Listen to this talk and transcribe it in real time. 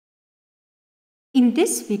In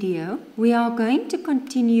this video, we are going to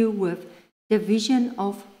continue with division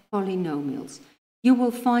of polynomials. You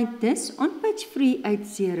will find this on page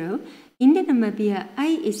 380 in the Namibian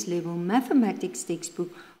AS-Level Mathematics textbook,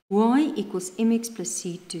 y equals mx plus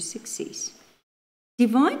c to success.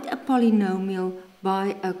 Divide a polynomial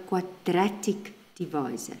by a quadratic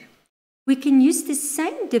divisor. We can use the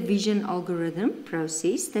same division algorithm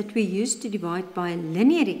process that we use to divide by a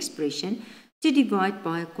linear expression to divide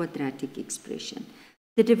by a quadratic expression.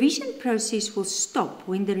 The division process will stop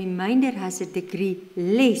when the remainder has a degree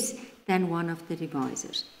less than one of the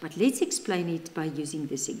divisors. But let's explain it by using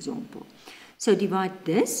this example. So divide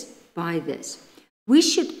this by this. We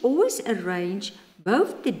should always arrange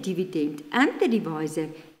both the dividend and the divisor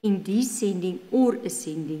in descending or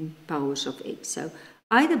ascending powers of x. So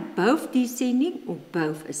either both descending or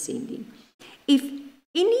both ascending. If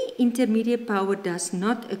any intermediate power does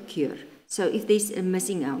not occur, so if there's a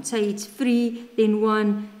missing out, say it's 3, then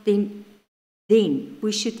 1, then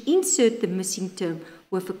we should insert the missing term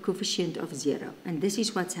with a coefficient of 0. And this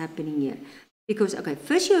is what's happening here. Because, okay,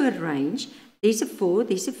 first you arrange, there's a 4,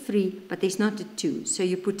 there's a 3, but there's not a 2. So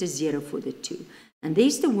you put a 0 for the 2. And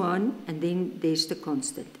there's the 1, and then there's the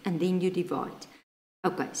constant. And then you divide.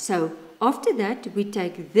 Okay, so after that, we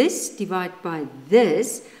take this, divide by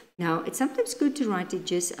this. Now, it's sometimes good to write it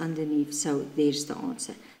just underneath. So there's the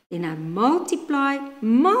answer. Then I multiply,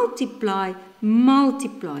 multiply,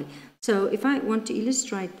 multiply. So if I want to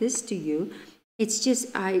illustrate this to you, it's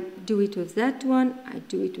just I do it with that one, I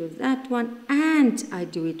do it with that one, and I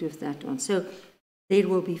do it with that one. So there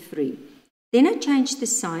will be 3. Then I change the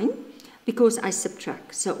sign because I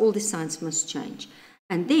subtract. So all the signs must change.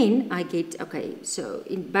 And then I get, okay, so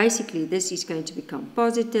basically this is going to become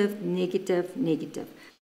positive, negative, negative.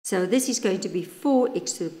 So this is going to be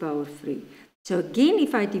 4x to the power 3. So again,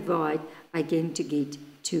 if I divide, I'm going to get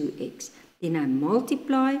 2x. Then I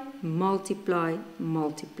multiply, multiply,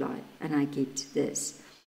 multiply, and I get this.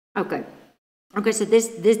 Okay, so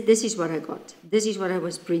this is what I got. This is what I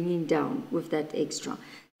was bringing down with that extra.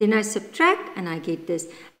 Then I subtract, and I get this.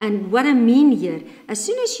 And what I mean here, as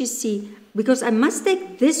soon as you see, because I must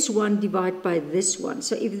take this one divide by this one.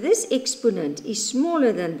 So if this exponent is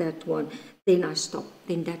smaller than that one, then I stop.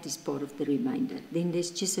 Then that is part of the remainder. Then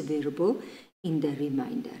there's just a variable in the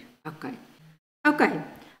remainder. Okay.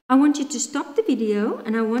 I want you to stop the video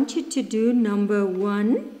and I want you to do number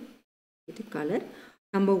 1, get a color,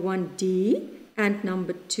 number 1D and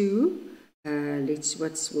number 2,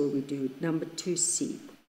 what will we do? Number 2C.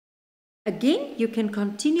 Again, you can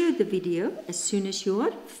continue the video as soon as you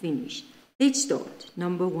are finished. Let's start.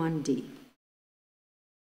 Number 1D.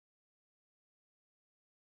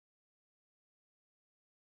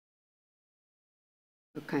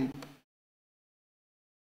 Okay.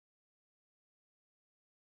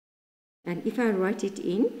 And if I write it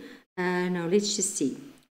in, now let's just see.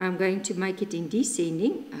 I'm going to make it in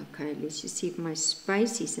descending. Okay, let's just see if my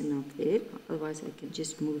space is enough there. Otherwise, I can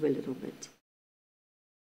just move a little bit.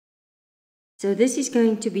 So this is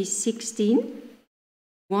going to be 16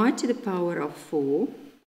 y to the power of 4.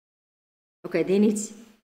 Okay, then it's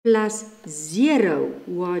plus 0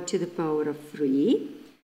 y to the power of 3.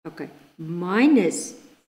 Okay, minus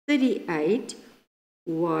 38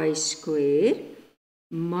 y squared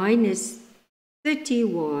minus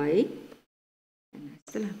 30y, and I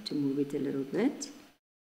still have to move it a little bit,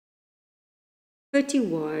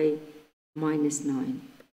 30y minus 9.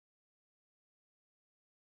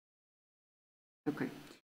 Okay,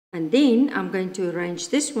 and then I'm going to arrange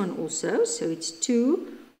this one also, so it's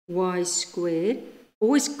 2y squared,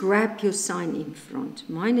 always grab your sign in front,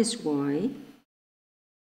 minus y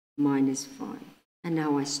minus 5, and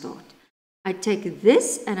now I start. I take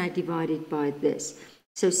this and I divide it by this.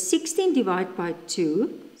 So 16 divided by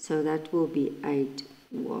 2, so that will be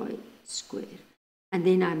 8y squared. And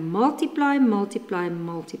then I multiply, multiply,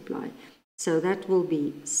 multiply. So that will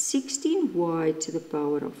be 16y to the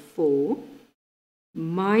power of 4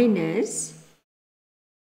 minus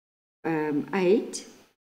 8y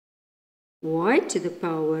to the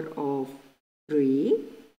power of 3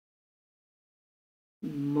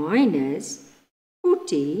 minus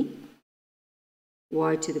 40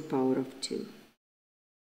 y to the power of 2.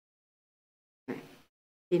 Okay.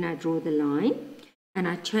 Then I draw the line and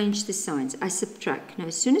I change the signs. I subtract. Now,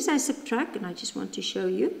 as soon as I subtract, and I just want to show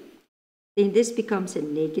you, then this becomes a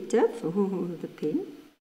negative. Oh, the pen.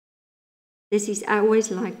 This is, I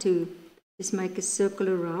always like to just make a circle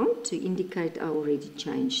around to indicate I already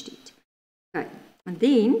changed it. Okay. And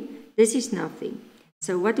then this is nothing.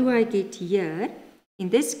 So what do I get here? In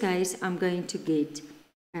this case, I'm going to get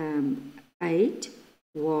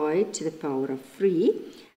 8y to the power of 3.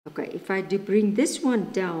 Okay, if I do bring this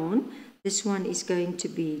one down, this one is going to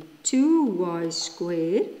be 2y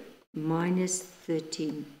squared minus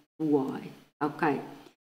 13y. Okay,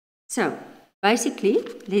 so basically,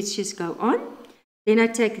 let's just go on. Then I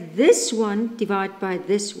take this one, divide by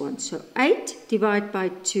this one. So 8 divided by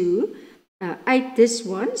 2, 8 this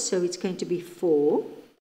one, so it's going to be 4.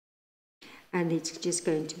 And it's just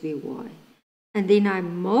going to be y. And then I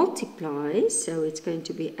multiply, so it's going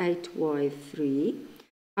to be 8y3.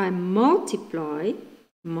 I multiply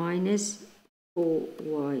minus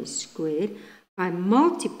 4y squared. I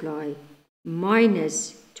multiply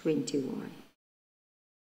minus 20y.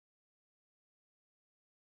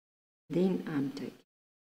 Then I'm taking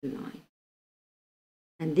the line.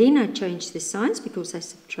 And then I change the signs because I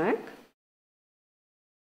subtract.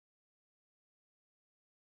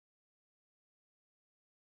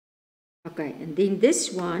 Okay, and then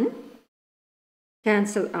this one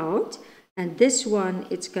cancel out. And this one,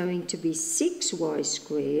 it's going to be 6y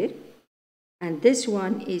squared. And this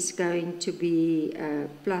one is going to be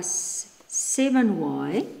plus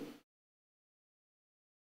 7y.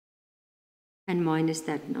 And minus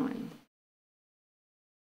that 9.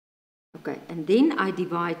 Okay, and then I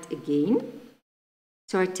divide again.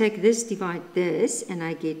 So I take this, divide this, and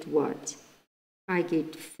I get what? I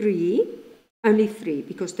get 3, only 3,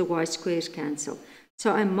 because the y squares cancel.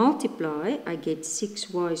 So I multiply, I get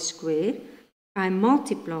 6y squared. I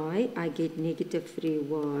multiply, I get negative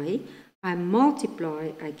 3y. I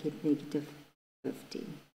multiply, I get negative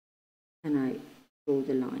 15. And I draw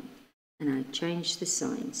the line. And I change the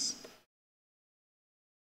signs.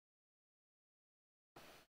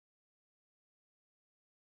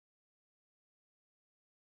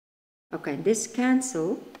 Okay, this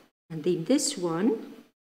cancel, and then this one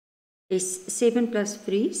is 7 plus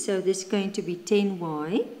 3, so this is going to be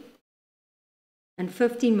 10y, and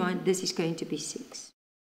 15 minus, this is going to be 6.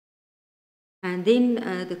 And then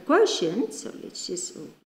the quotient, so let's just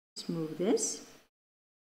move this.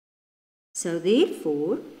 So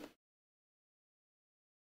therefore,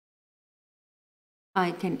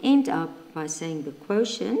 I can end up by saying the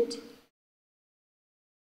quotient,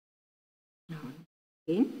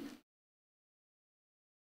 again,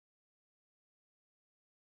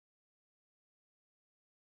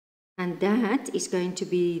 and that is going to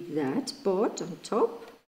be that part on top.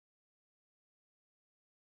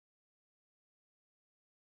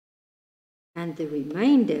 And the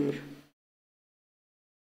remainder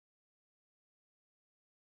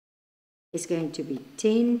is going to be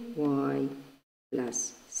 10y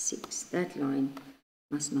plus 6. That line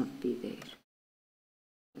must not be there.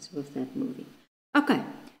 That's worth that moving. Okay,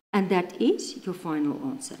 and that is your final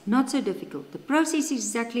answer. Not so difficult. The process is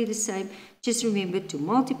exactly the same. Just remember to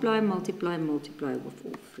multiply, multiply, multiply with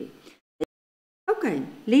all three. Okay,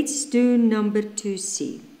 let's do number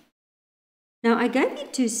 2C. Now, I gave you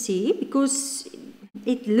 2C because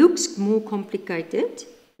it looks more complicated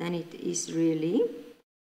than it is really,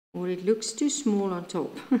 or it looks too small on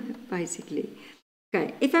top, basically.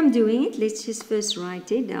 Okay, if I'm doing it, let's just first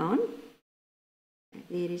write it down.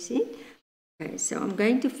 There is it. Okay, so I'm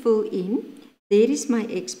going to fill in. There is my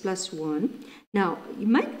x plus 1. Now, you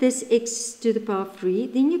make this x to the power 3,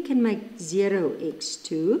 then you can make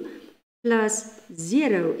 0x2 plus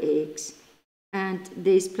 0x, and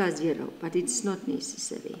there's plus 0, but it's not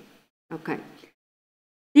necessary. Okay.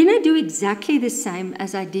 Then I do exactly the same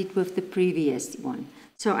as I did with the previous one.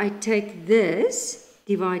 So I take this,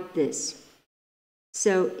 divide this.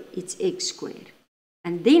 So it's x squared.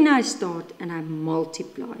 And then I start and I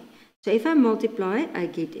multiply. So if I multiply, I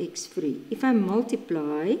get x3. If I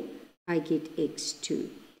multiply, I get x2.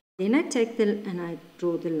 Then I take and I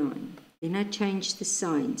draw the line. Then I change the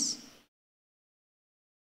signs.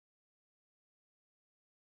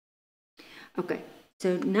 Okay,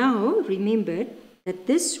 so now remember that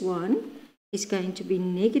this one is going to be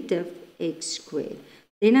negative x squared.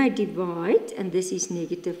 Then I divide, and this is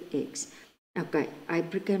negative x. Okay, I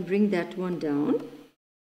can bring that one down.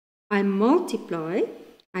 I multiply,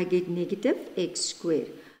 I get negative x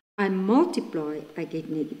squared. I multiply, I get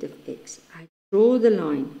negative x. I draw the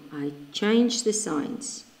line. I change the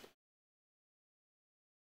signs.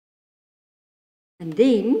 And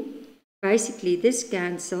then, basically, this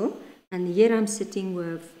cancel, and here I'm sitting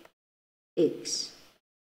with x.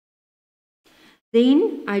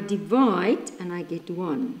 Then I divide, and I get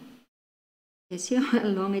 1. You see how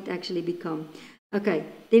long it actually becomes. Okay,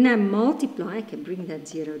 then I multiply. I can bring that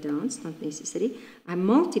 0 down. It's not necessary. I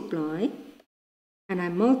multiply, and I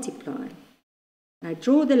multiply. And I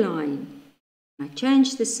draw the line. I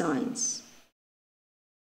change the signs.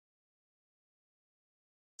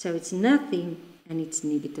 So it's nothing, and it's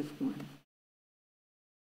negative 1.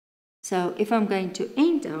 So if I'm going to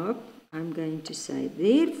end up, I'm going to say,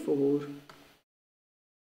 therefore,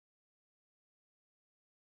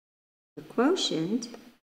 the quotient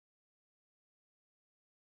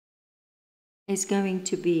is going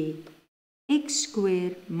to be x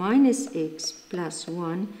squared minus x plus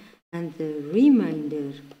 1, and the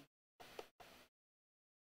remainder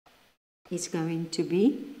is going to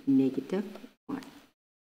be negative 1.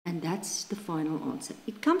 And that's the final answer.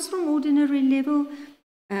 It comes from ordinary level,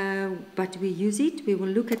 but we use it. We will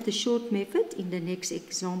look at the short method in the next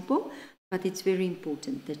example, but it's very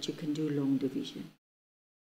important that you can do long division.